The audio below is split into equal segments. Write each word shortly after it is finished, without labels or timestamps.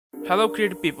Hello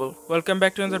creative people, welcome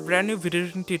back to another brand new video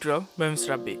editing tutorial by Mr.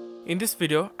 Rabby. In this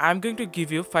video, I am going to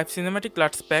give you 5 cinematic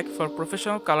Luts pack for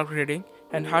professional color grading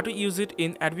and how to use it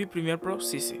in Adobe Premiere Pro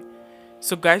CC.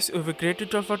 So guys, we have a great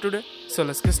tutorial for today, so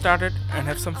let's get started and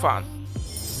have some fun.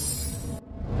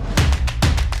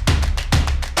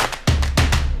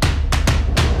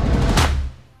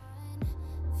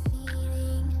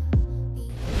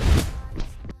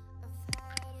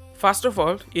 First of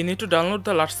all, you need to download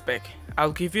the Luts pack.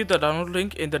 I'll give you the download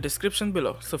link in the description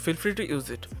below, so feel free to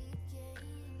use it.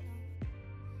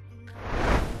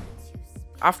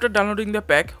 After downloading the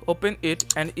pack, open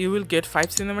it and you will get 5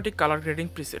 cinematic color grading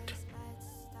preset.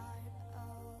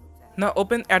 Now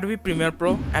open Adobe Premiere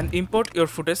Pro and import your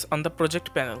footage on the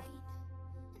project panel.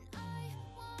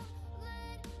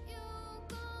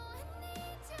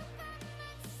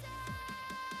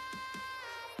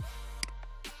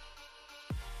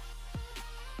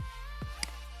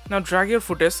 Now drag your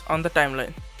footage on the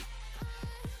timeline.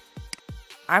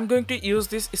 I'm going to use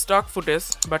this stock footage,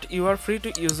 but you are free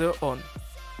to use your own.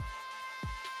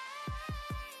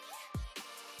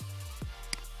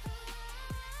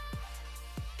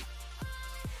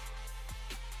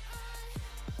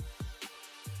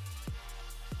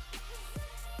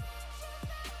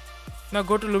 Now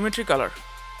go to Lumetri color.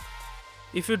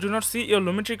 If you do not see your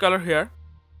Lumetri color here,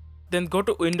 then go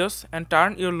to Windows and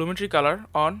turn your Lumetri color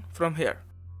on from here.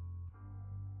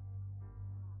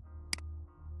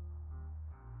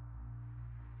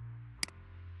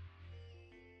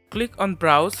 Click on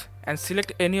Browse and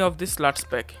select any of this Luts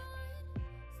pack.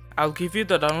 I'll give you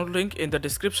the download link in the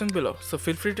description below, so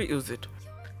feel free to use it.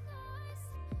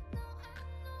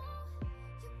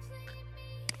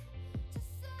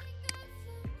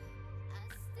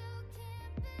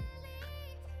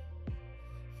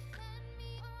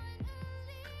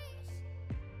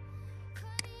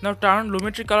 Now turn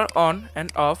Lumetri color on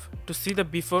and off to see the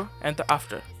before and the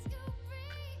after.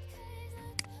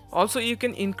 Also, you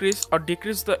can increase or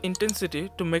decrease the intensity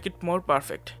to make it more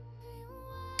perfect.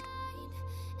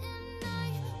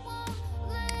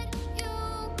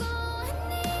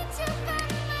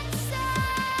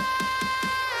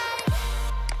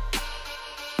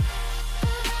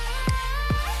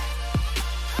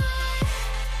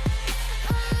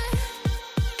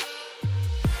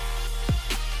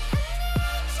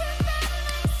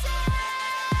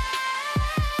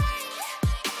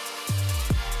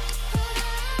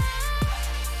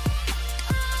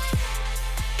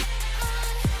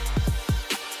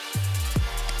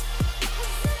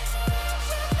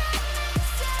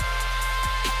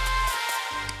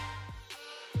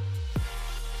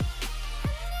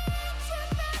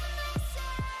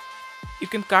 You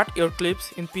can cut your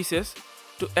clips in pieces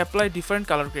to apply different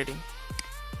color grading.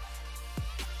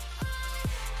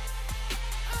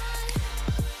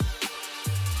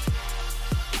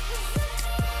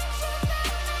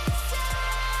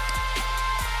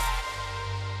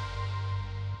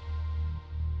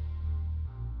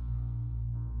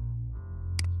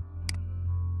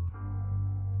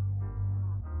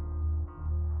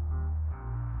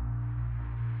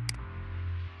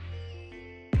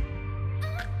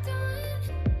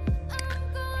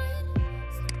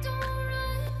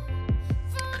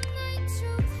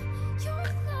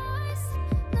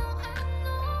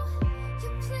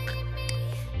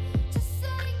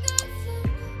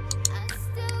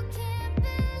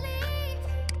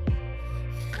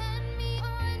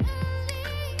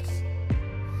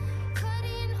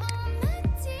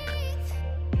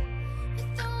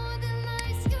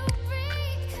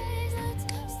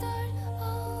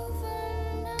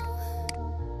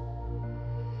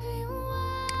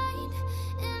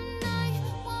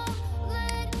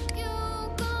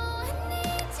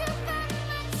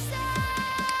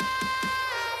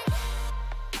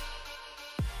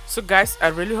 So guys, I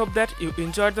really hope that you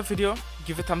enjoyed the video.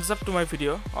 Give a thumbs up to my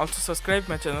video. Also subscribe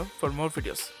my channel for more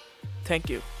videos. Thank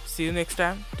you. See you next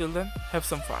time. Till then, have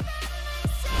some fun.